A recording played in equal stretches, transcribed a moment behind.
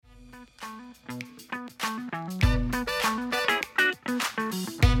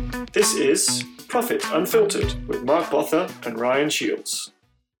This is Profit Unfiltered with Mark Botha and Ryan Shields.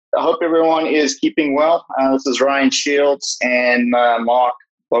 I hope everyone is keeping well. This is Ryan Shields and Mark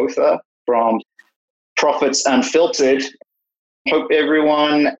Botha from Profits Unfiltered. Hope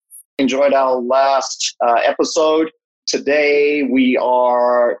everyone enjoyed our last episode. Today we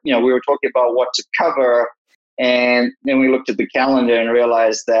were talking about what to cover, and then we looked at the calendar and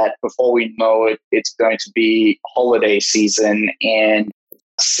realized that before we know it, it's going to be holiday season and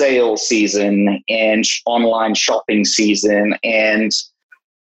sale season and online shopping season. And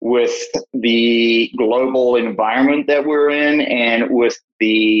with the global environment that we're in and with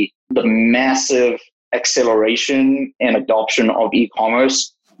the massive acceleration and adoption of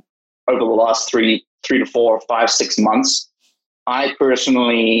e-commerce over the last 3 to 4, 5, 6 months, I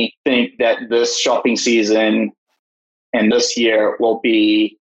personally think that this shopping season and this year will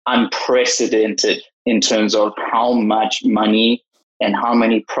be unprecedented in terms of how much money and how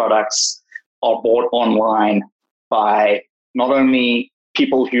many products are bought online by not only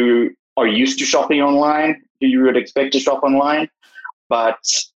people who are used to shopping online, who you would expect to shop online, but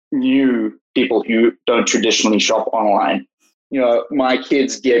new people who don't traditionally shop online. You know, my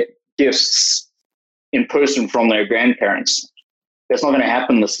kids get gifts in person from their grandparents. That's not going to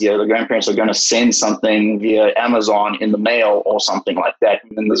happen this year. The grandparents are going to send something via Amazon in the mail or something like that.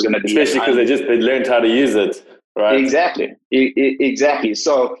 And then there's going to be especially because they learned how to use it, right? Exactly. Exactly.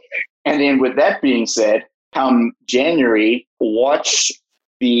 So, and then with that being said, come January, watch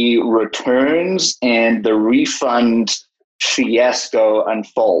the returns and the refund fiasco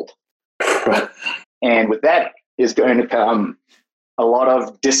unfold. And with that is going to come a lot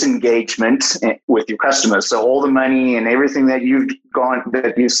of disengagement with your customers. So all the money and everything that you've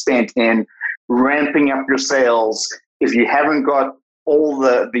spent in ramping up your sales, if you haven't got all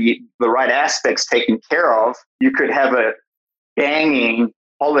the right aspects taken care of, you could have a banging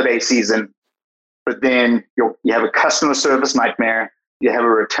holiday season, but then you have a customer service nightmare, you have a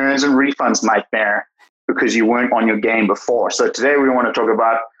returns and refunds nightmare because you weren't on your game before. So today we want to talk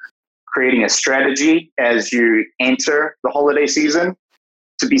about creating a strategy as you enter the holiday season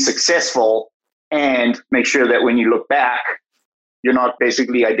to be successful and make sure that when you look back, you're not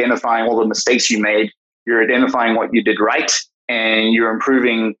basically identifying all the mistakes you made. You're identifying what you did right and you're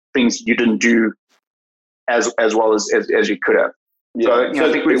improving things you didn't do as well as you could have. Yeah. So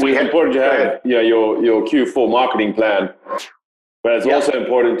I think it's important to have your Q4 marketing plan, but it's also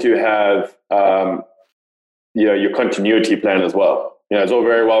important to have your continuity plan as well. It's all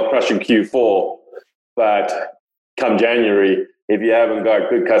very well crushing Q4, but come January, if you haven't got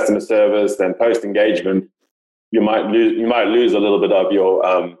good customer service and post engagement, you might lose a little bit of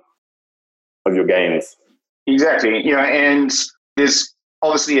your gains. Exactly. And there's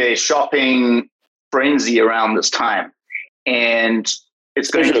obviously a shopping frenzy around this time, and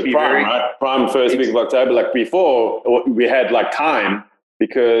it's going to be Prime, right? Prime first week of October. Like before, we had like time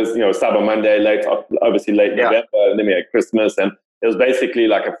because Cyber Monday, late November, and then we had Christmas, and it was basically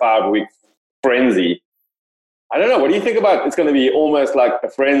like a 5-week frenzy. I don't know. What do you think about? It's going to be almost like a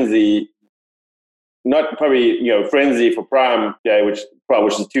frenzy, not probably frenzy for Prime Day, which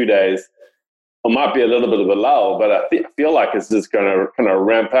is 2 days. It might be a little bit of a lull, but I feel like it's just going to kind of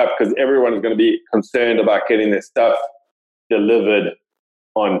ramp up because everyone is going to be concerned about getting their stuff delivered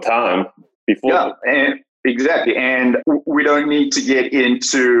on time before. Yeah, and exactly. And we don't need to get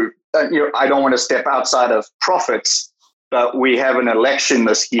into. I don't want to step outside of profits. But we have an election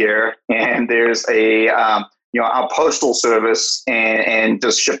this year, and there's our postal service and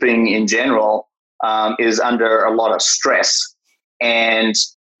just shipping in general is under a lot of stress. And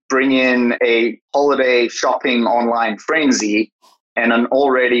bring in a holiday shopping online frenzy and an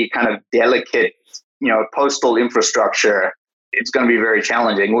already kind of delicate, postal infrastructure, it's going to be very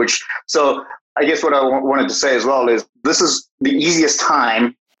challenging. So I guess what I wanted to say as well is this is the easiest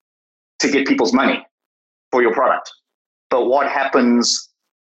time to get people's money for your product. But what happens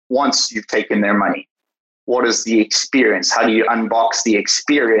once you've taken their money? What is the experience? How do you unbox the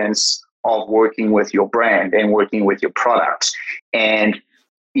experience of working with your brand and working with your product? And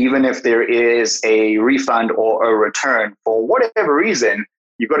even if there is a refund or a return for whatever reason,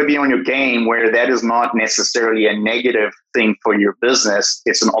 you've got to be on your game where that is not necessarily a negative thing for your business.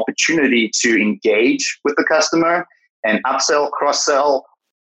 It's an opportunity to engage with the customer and upsell, cross-sell,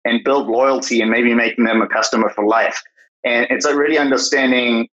 and build loyalty and maybe making them a customer for life. And it's really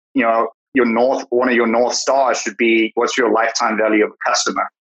understanding, one of your North Stars should be what's your lifetime value of a customer.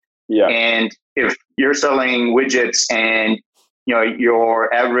 Yeah. And if you're selling widgets and,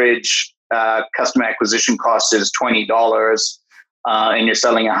 your average customer acquisition cost is $20 and you're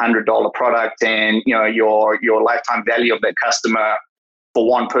selling $100 product and, your lifetime value of that customer for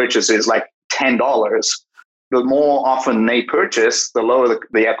one purchase is like $10, the more often they purchase, the lower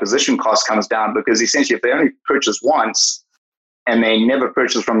the acquisition cost comes down, because essentially if they only purchase once and they never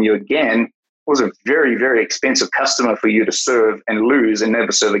purchase from you again, it was a very, very expensive customer for you to serve and lose and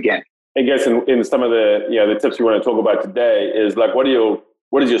never serve again. I guess in some of the tips we want to talk about today is like, what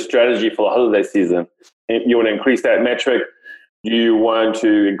is your strategy for the holiday season? You want to increase that metric? Do you want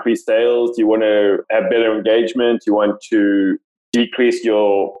to increase sales? Do you want to have better engagement? Do you want to decrease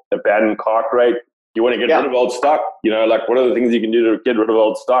your abandoned cart rate? Do you want to get rid of old stock? Like what are the things you can do to get rid of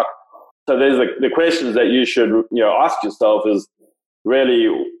old stock? So there's the questions that you should ask yourself is really,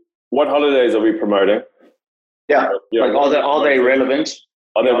 what holidays are we promoting? Yeah, like are they relevant?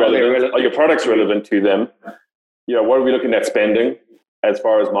 Are they relevant? Are your products relevant to them? What are we looking at spending as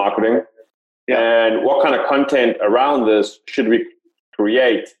far as marketing? Yeah. And what kind of content around this should we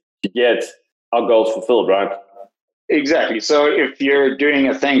create to get our goals fulfilled, right? Exactly. So if you're doing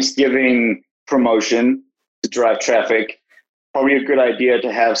a Thanksgiving promotion to drive traffic, probably a good idea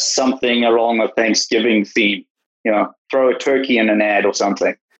to have something along a Thanksgiving theme. Throw a turkey in an ad or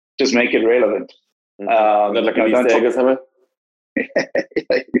something. Just make it relevant. Like an Easter egg or something?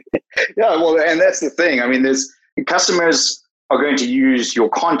 Yeah, well, and that's the thing. I mean, customers are going to use your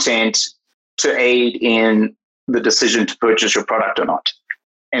content to aid in the decision to purchase your product or not,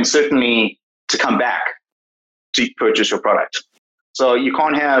 and certainly to come back to purchase your product. So you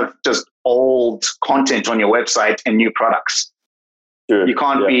can't have just old content on your website and new products. Sure. You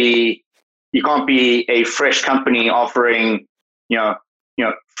can't be a fresh company offering,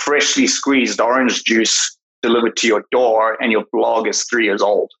 freshly squeezed orange juice delivered to your door and your blog is 3 years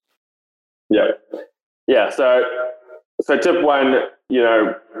old. Yeah. Yeah. So tip one,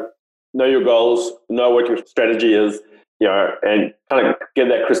 know your goals, know what your strategy is, and kind of get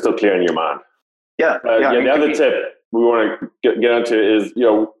that crystal clear in your mind. Yeah. The other tip we want to get into is,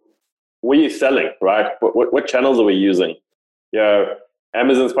 what are you selling, right? What channels are we using?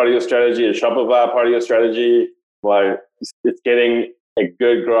 Amazon's part of your strategy, is Shopify part of your strategy? Like, it's getting a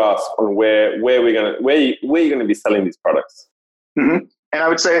good grasp on where you're gonna be selling these products. Mm-hmm. And I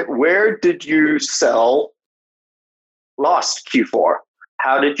would say, where did you sell last Q4?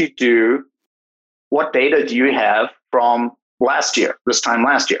 How did you do? What data do you have from this time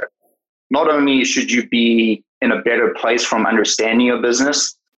last year? Not only should you be in a better place from understanding your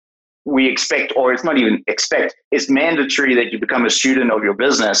business, we expect, or it's not even expect, it's mandatory that you become a student of your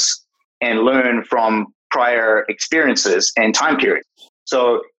business and learn from prior experiences and time periods.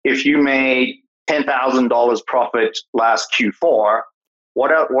 So if you made $10,000 profit last Q4,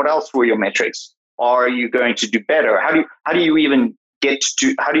 what else were your metrics? Are you going to do better? How do you even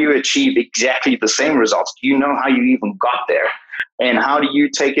how do you achieve exactly the same results? Do you know how you even got there? And how do you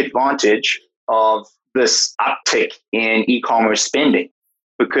take advantage of this uptick in e-commerce spending?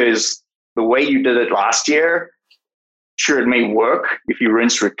 Because the way you did it last year, sure, it may work if you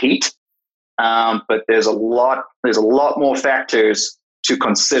rinse repeat, but there's a lot more factors to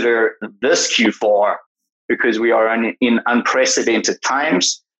consider this Q4, because we are in unprecedented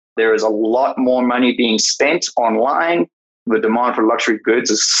times. There is a lot more money being spent online. The demand for luxury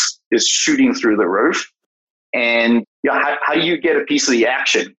goods is shooting through the roof. And how do you get a piece of the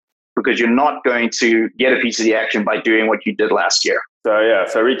action? Because you're not going to get a piece of the action by doing what you did last year. So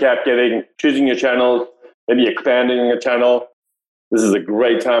recap, choosing your channels, maybe expanding your channel. This is a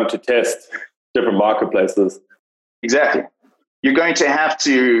great time to test different marketplaces. Exactly. You're going to have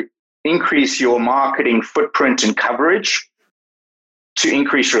to increase your marketing footprint and coverage to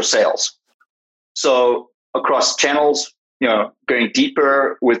increase your sales. So across channels, going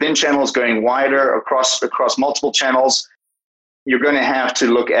deeper within channels, going wider across multiple channels, you're going to have to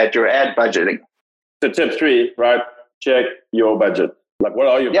look at your ad budgeting. So tip 3, right? Check your budget. Like, what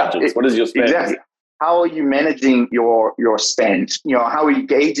are your budgets? What is your spend? Exactly. How are you managing your spend? How are you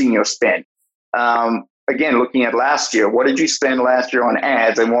gauging your spend? Again, looking at last year, what did you spend last year on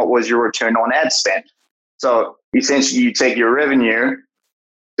ads and what was your return on ad spend? So essentially you take your revenue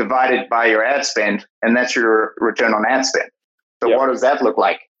divided by your ad spend, and that's your return on ad spend. So What does that look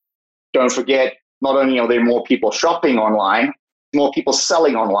like? Don't forget, not only are there more people shopping online, more people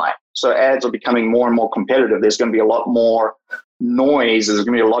selling online. So ads are becoming more and more competitive. There's going to be a lot more noise. There's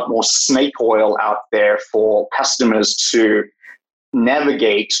going to be a lot more snake oil out there for customers to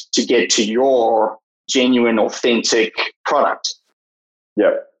navigate to get to your genuine, authentic product.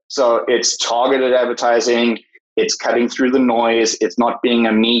 Yeah. So it's targeted advertising. It's cutting through the noise. It's not being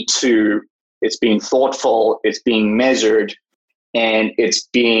a me too. It's being thoughtful. It's being measured, and it's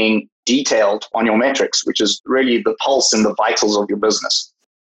being detailed on your metrics, which is really the pulse and the vitals of your business.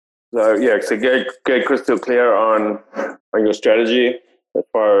 So get crystal clear on your strategy, as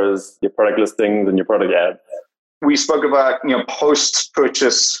far as your product listings and your product ads? We spoke about,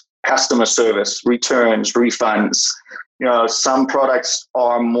 post-purchase customer service, returns, refunds. Some products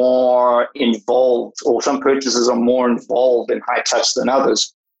are more involved, or some purchases are more involved in high touch than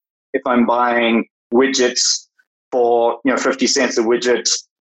others. If I'm buying widgets for 50 cents a widget,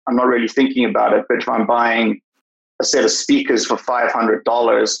 I'm not really thinking about it. But if I'm buying a set of speakers for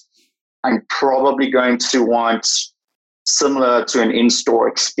 $500, I'm probably going to want, similar to an in-store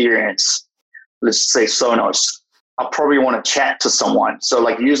experience, let's say Sonos, I'll probably want to chat to someone. So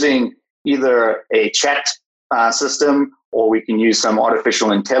like using either a chat system, or we can use some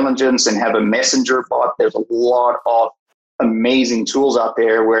artificial intelligence and have a messenger bot. There's a lot of amazing tools out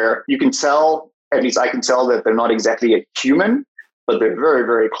there where you can tell, at least I can tell, that they're not exactly a human, but they're very,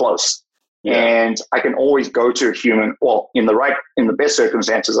 very close. Yeah. And I can always go to a human. Well, in the best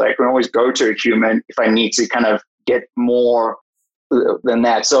circumstances, I can always go to a human if I need to kind of get more than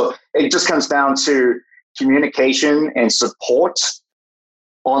that. So it just comes down to communication and support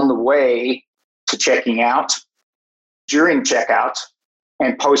on the way to checking out, during checkout,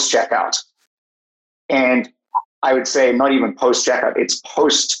 and post checkout. And I would say not even post checkout, it's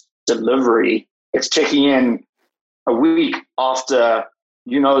post delivery. It's checking in a week after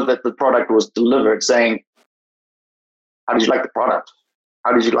that the product was delivered, saying, how did you like the product?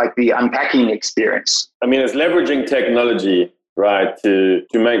 How did you like the unpacking experience? I mean, it's leveraging technology, right, to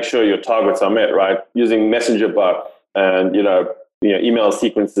make sure your targets are met, right? Using messenger bot and, email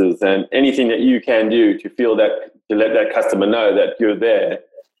sequences and anything that you can do to let that customer know that you're there.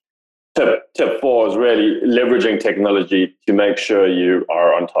 Tip 4 is really leveraging technology to make sure you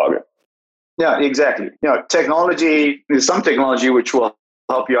are on target. Yeah, exactly. Technology, there's some technology which will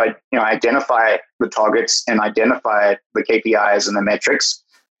help you, identify the targets and identify the KPIs and the metrics.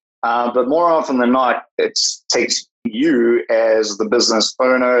 But more often than not, it takes you as the business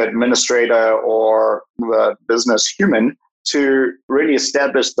owner, administrator, or the business human to really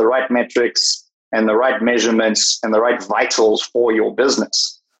establish the right metrics and the right measurements and the right vitals for your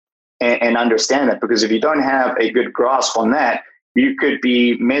business and understand it. Because if you don't have a good grasp on that, you could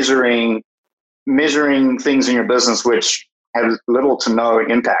be measuring things in your business which have little to no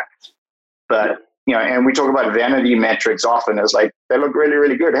impact. But, and we talk about vanity metrics often as like, they look really,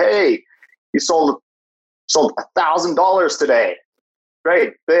 really good. Hey, you sold $1,000 today.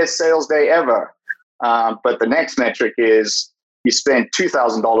 Great, best sales day ever. But the next metric is you spent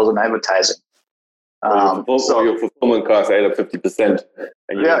 $2,000 on advertising. So your fulfillment costs ate up 50%.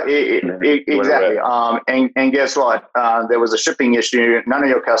 Exactly. And guess what? There was a shipping issue. None of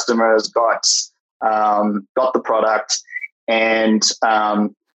your customers got the product, and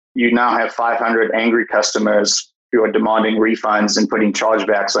you now have 500 angry customers who are demanding refunds and putting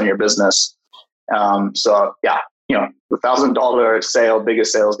chargebacks on your business. So yeah, the $1,000 sale,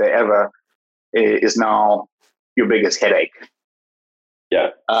 biggest sales day ever, is now your biggest headache. Yeah.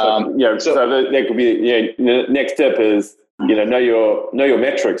 So that could be, the next step is, know your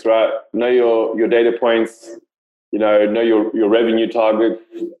metrics, right? Know your data points, know your revenue target,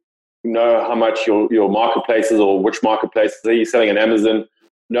 know how much your marketplaces, or which marketplaces are you selling on Amazon,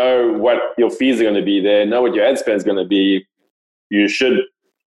 know what your fees are going to be there, know what your ad spend is going to be. You should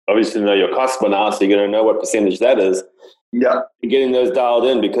obviously know your costs by now, so you're going to know what percentage that is. Yeah. Getting those dialed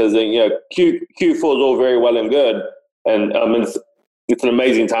in, because Q4 is all very well and good, and it's an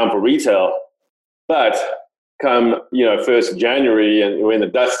amazing time for retail. But come 1st of January, and when the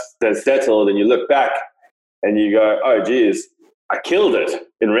dust has settled, and you look back and you go, oh geez, I killed it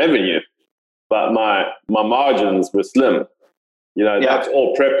in revenue, but my margins were slim. That's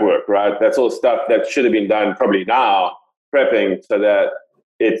all prep work, right? That's all stuff that should have been done probably now, prepping so that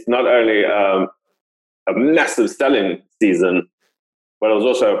it's not only a massive selling season, but it was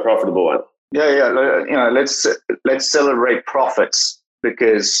also a profitable one. Yeah. Let's celebrate profits,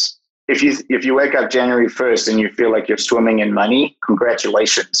 because if you wake up January 1st and you feel like you're swimming in money,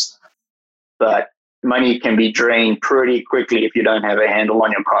 congratulations. But money can be drained pretty quickly if you don't have a handle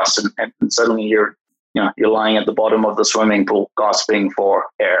on your costs, and suddenly you're lying at the bottom of the swimming pool gasping for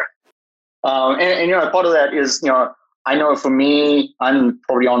air. And part of that is, I know for me, I'm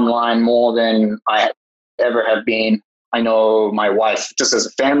probably online more than I ever have been. I know my wife, just as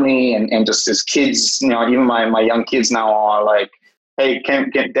a family and just as kids, even my young kids now are like, hey,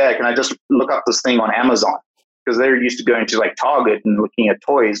 Dad, can I just look up this thing on Amazon? Because they're used to going to like Target and looking at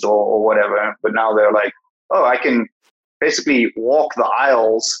toys or whatever. But now they're like, oh, I can basically walk the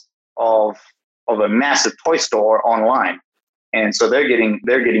aisles of a massive toy store online. And so they're getting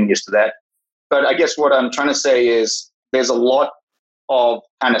used to that. But I guess what I'm trying to say is there's a lot of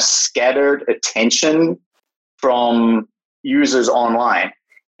kind of scattered attention from users online.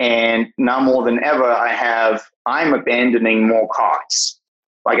 And now more than ever, I'm abandoning more carts.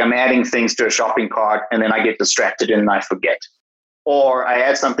 Like I'm adding things to a shopping cart and then I get distracted and I forget. Or I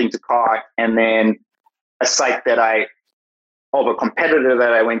add something to cart and then a site of a competitor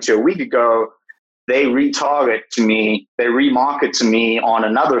that I went to a week ago, they remarket to me on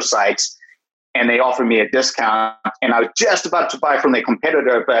another site and they offer me a discount. And I was just about to buy from their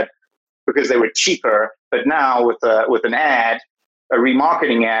competitor, but because they were cheaper. But now with an ad, a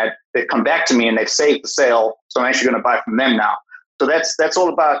remarketing ad, they've come back to me and they've saved the sale. So I'm actually going to buy from them now. So that's all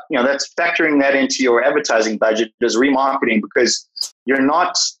about, that's factoring that into your advertising budget is remarketing, because you're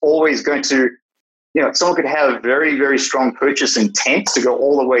not always going to, someone could have very, very strong purchase intent to go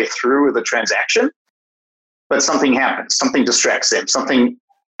all the way through with a transaction, but something happens, something distracts them, something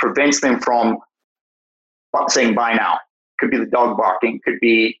prevents them from saying buy now. Could be the dog barking, could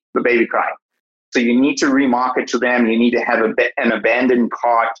be the baby crying. So you need to remarket to them. You need to have an abandoned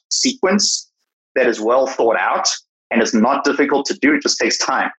cart sequence that is well thought out, and it's not difficult to do. It just takes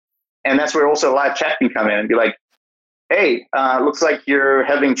time. And that's where also live chat can come in and be like, hey, looks like you're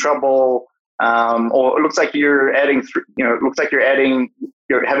having trouble, or it looks like you're having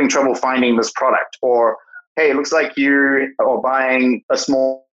trouble finding this product, or hey, it looks like you are buying a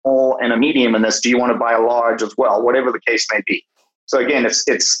small and a medium in this. Do you want to buy a large as well? Whatever the case may be. So again,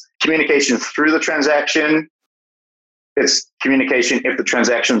 it's communication through the transaction. It's communication if the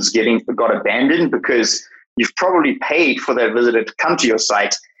transaction's got abandoned, because you've probably paid for that visitor to come to your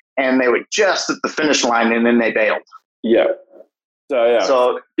site and they were just at the finish line and then they bailed. Yeah.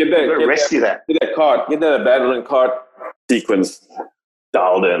 So rescue that. Get that abandoned cart sequence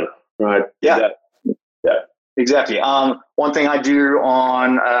dialed in, right? Yeah. Exactly. One thing I do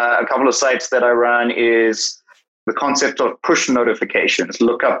on a couple of sites that I run is the concept of push notifications.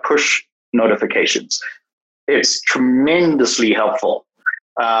 Look up push notifications. It's tremendously helpful.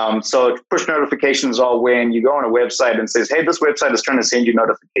 So push notifications are when you go on a website and says, hey, this website is trying to send you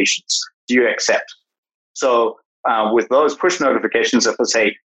notifications. Do you accept? So with those push notifications, if I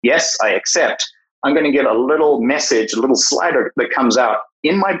say, yes, I accept, I'm going to get a little message, a little slider that comes out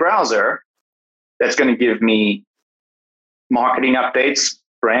in my browser that's going to give me marketing updates,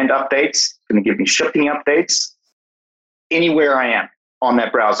 brand updates, going to give me shipping updates, anywhere I am on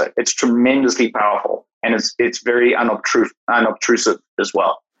that browser. It's tremendously powerful, and it's very unobtrusive as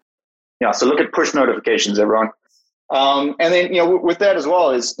well. So look at push notifications, everyone. And then, with that as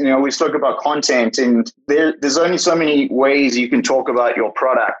well is, we spoke about content, and there's only so many ways you can talk about your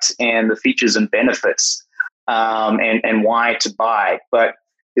product and the features and benefits, and why to buy. But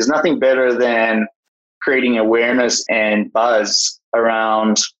there's nothing better than creating awareness and buzz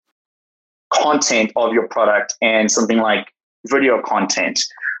around content of your product, and something like video content.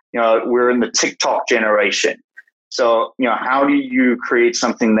 We're in the TikTok generation. So, how do you create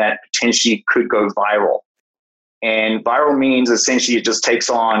something that potentially could go viral? And viral means essentially it just takes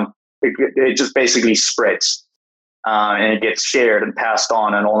on, it just basically spreads, and it gets shared and passed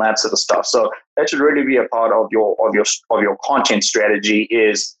on and all that sort of stuff. So that should really be a part of your content strategy.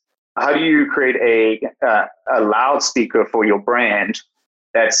 Is how do you create a loudspeaker for your brand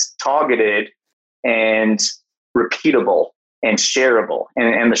that's targeted and repeatable and shareable.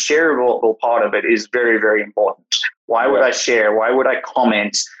 And the shareable part of it is very, very important. Why would I share? Why would I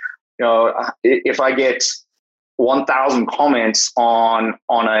comment? If I get 1,000 comments on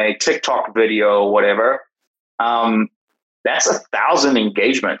a TikTok video or whatever, that's 1,000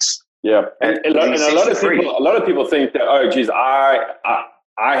 engagements. Yeah, and a lot of people think that, oh, geez, I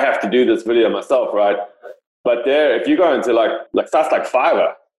have to do this video myself, right? But if you go into like sites like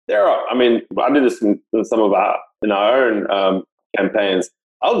Fiverr, I do this in some of our own campaigns.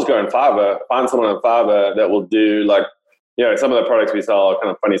 I'll just go on Fiverr, find someone on Fiverr that will do some of the products we sell are kind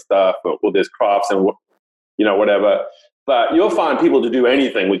of funny stuff, but there's crafts and whatever. But you'll find people to do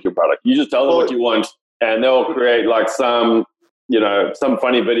anything with your product. You just tell them what you want, and they'll create some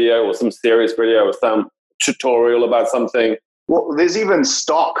funny video or some serious video or some tutorial about something. Well, there's even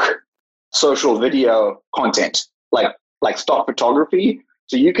stock social video content, like stock photography.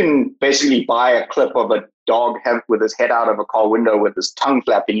 So you can basically buy a clip of a dog with his head out of a car window with his tongue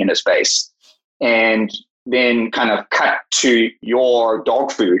flapping in his face, and then kind of cut to your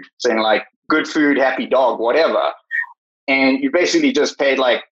dog food, saying good food, happy dog, whatever. And you basically just paid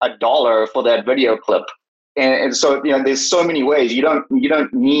 $1 for that video clip. And so, there's so many ways. You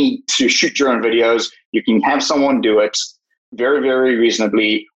don't need to shoot your own videos. You can have someone do it very, very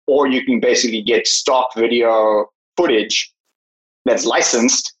reasonably, or you can basically get stock video footage that's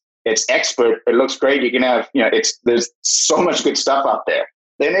licensed. It's expert. It looks great. You can have, there's so much good stuff out there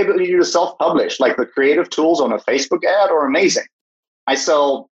They enable you to self-publish. Like the creative tools on a Facebook ad are amazing. I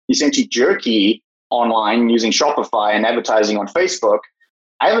sell essentially jerky online using Shopify and advertising on Facebook.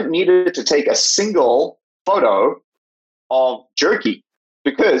 I haven't needed to take a single photo of jerky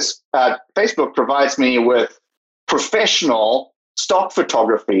because Facebook provides me with professional stock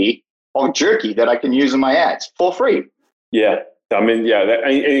photography of jerky that I can use in my ads for free. Yeah. I mean, yeah.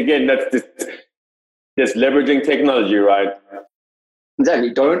 And again, that's just leveraging technology, right?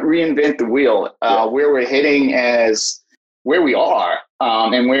 Exactly. Don't reinvent the wheel. Where we're heading as where we are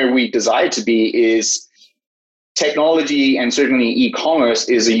and where we desire to be is technology, and certainly e-commerce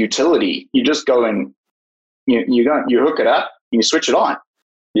is a utility. You just go and you hook it up and you switch it on.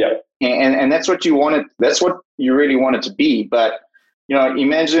 Yeah. And that's what you want it. That's what you really want it to be. But,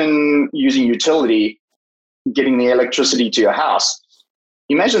 imagine using utility, getting the electricity to your house.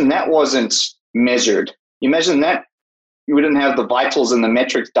 Imagine that wasn't measured. Imagine that you wouldn't have the vitals and the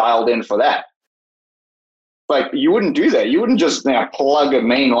metrics dialed in for that. Like, you wouldn't do that. You wouldn't just plug a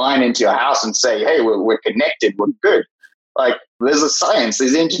main line into your house and say, hey, we're connected, we're good. Like, there's a science,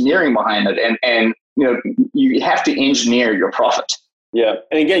 there's engineering behind it. And you have to engineer your profit. Yeah.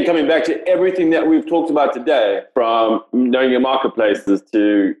 And again, coming back to everything that we've talked about today, from knowing your marketplaces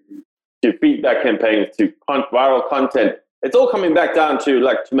to feedback campaigns to viral content, it's all coming back down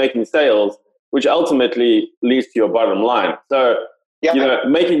to making sales, which ultimately leads to your bottom line. So,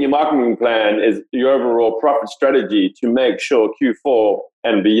 making your marketing plan is your overall profit strategy to make sure Q4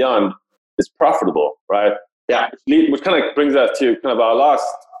 and beyond is profitable, right? Yeah. Which kind of brings us to kind of our last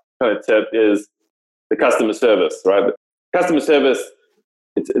kind of tip is the customer service, right? Customer service,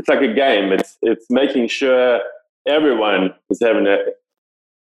 it's like a game. It's making sure everyone is having a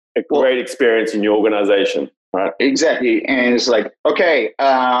great experience in your organization, right? Exactly. And it's like, okay,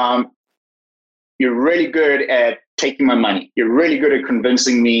 you're really good at taking my money. You're really good at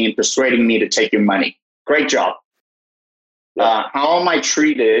convincing me and persuading me to take your money. Great job. Yeah. How am I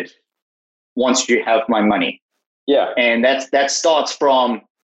treated once you have my money? Yeah. And that starts from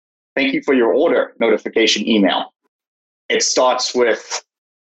thank you for your order notification email. It starts with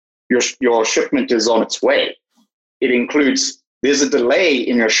your shipment is on its way. It includes there's a delay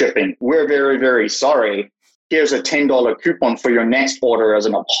in your shipping. We're very, very sorry. Here's a $10 coupon for your next order as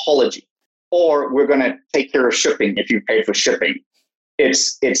an apology. Or we're going to take care of shipping if you pay for shipping.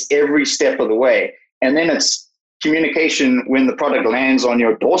 It's every step of the way. And then it's communication when the product lands on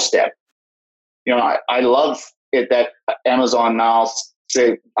your doorstep. I love it that Amazon now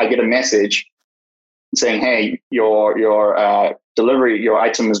say I get a message saying, hey, your delivery, your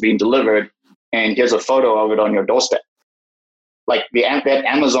item has been delivered, and here's a photo of it on your doorstep. Like that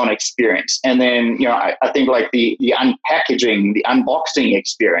Amazon experience. And then, I think like the unpackaging, the unboxing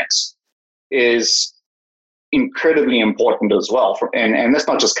experience is incredibly important as well. And that's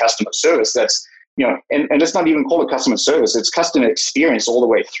not just customer service. That's, and let's not even call it customer service. It's customer experience all the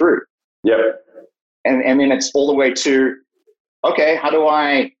way through. Yeah. And then it's all the way to, okay, how do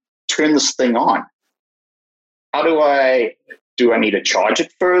I turn this thing on? Do I need to charge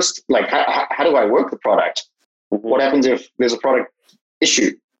it first? Like, how do I work the product? Mm-hmm. What happens if there's a product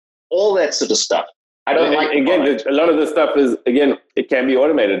issue? All that sort of stuff. I don't like. Again, a lot of the stuff is, it can be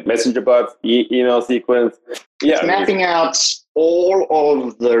automated. Messenger bots, email sequence. Yeah. It's mapping out all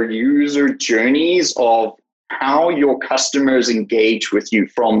of the user journeys of how your customers engage with you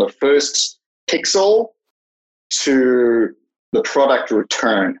from the first pixel to the product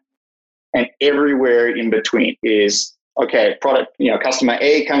return. And everywhere in between is, okay, product, customer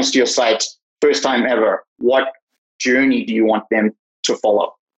A comes to your site, first time ever. What journey do you want them to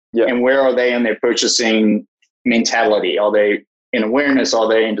follow? Yeah. And where are they in their purchasing mentality? Are they in awareness? Are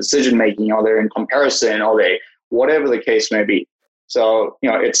they in decision making? Are they in comparison? Are they whatever the case may be? So,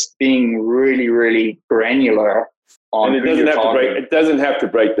 it's being really, really granular on. And it doesn't have to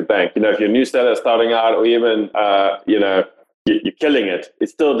break the bank. If you're a new seller starting out, or even you're killing it, it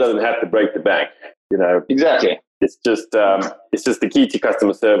still doesn't have to break the bank. Exactly. It's just the key to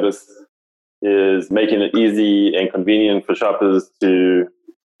customer service is making it easy and convenient for shoppers to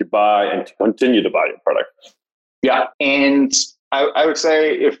buy and to continue to buy your product. Yeah. And I would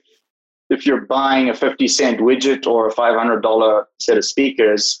say if you're buying a 50-cent widget or a $500 set of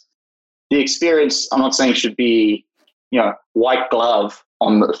speakers, the experience, I'm not saying should be, white glove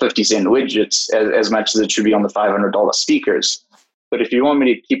on the 50-cent widgets as much as it should be on the $500 speakers. But if you want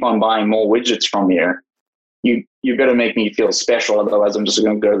me to keep on buying more widgets from you better make me feel special. Otherwise, I'm just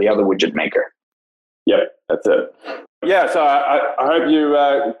going to go to the other widget maker. Yep, that's it. Yeah, so I hope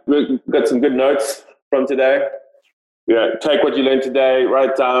you got some good notes from today. Take what you learned today, write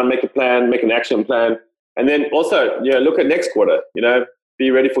it down, make a plan, make an action plan. And then also, look at next quarter.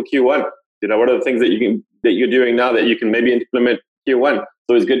 be ready for Q1. What are the things that you're doing now that you can maybe implement Q1?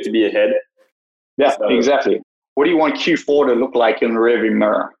 So it's good to be ahead. Yeah, exactly. What do you want Q4 to look like in the rearview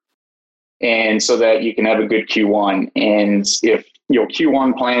mirror? And so that you can have a good Q1. And if your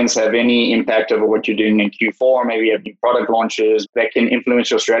Q1 plans have any impact over what you're doing in Q4, maybe you have new product launches that can influence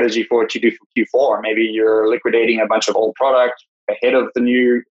your strategy for what you do for Q4. Maybe you're liquidating a bunch of old product ahead of the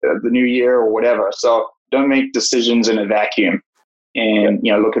new year or whatever. So don't make decisions in a vacuum, and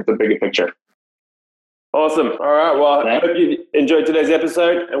look at the bigger picture. Awesome. All right. Well, I hope you enjoyed today's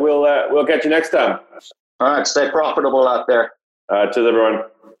episode, and we'll catch you next time. All right. Stay profitable out there. Cheers, everyone.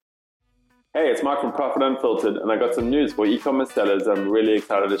 Hey, it's Mark from Profit Unfiltered, and I got some news for e-commerce sellers I'm really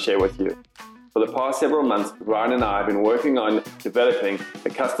excited to share with you. For the past several months, Ryan and I have been working on developing a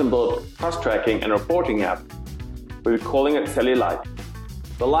custom-built cost tracking and reporting app. We're calling it Selly Lite.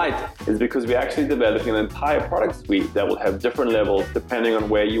 The Lite is because we're actually developing an entire product suite that will have different levels depending on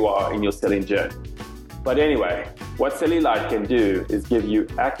where you are in your selling journey. But anyway, what Selly Lite can do is give you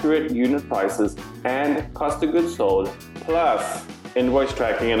accurate unit prices and cost of goods sold, plus invoice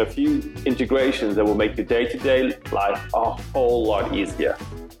tracking and a few integrations that will make your day-to-day life a whole lot easier.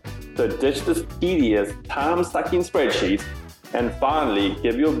 So ditch this tedious, time-sucking spreadsheet and finally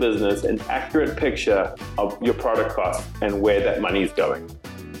give your business an accurate picture of your product cost and where that money is going.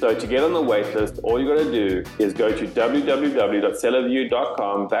 So to get on the waitlist, all you got to do is go to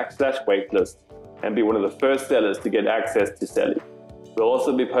www.sellerview.com/waitlist and be one of the first sellers to get access to Selly. We'll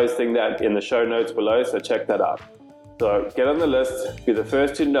also be posting that in the show notes below, so check that out. So get on the list, be the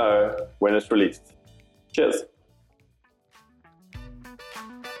first to know when it's released. Cheers.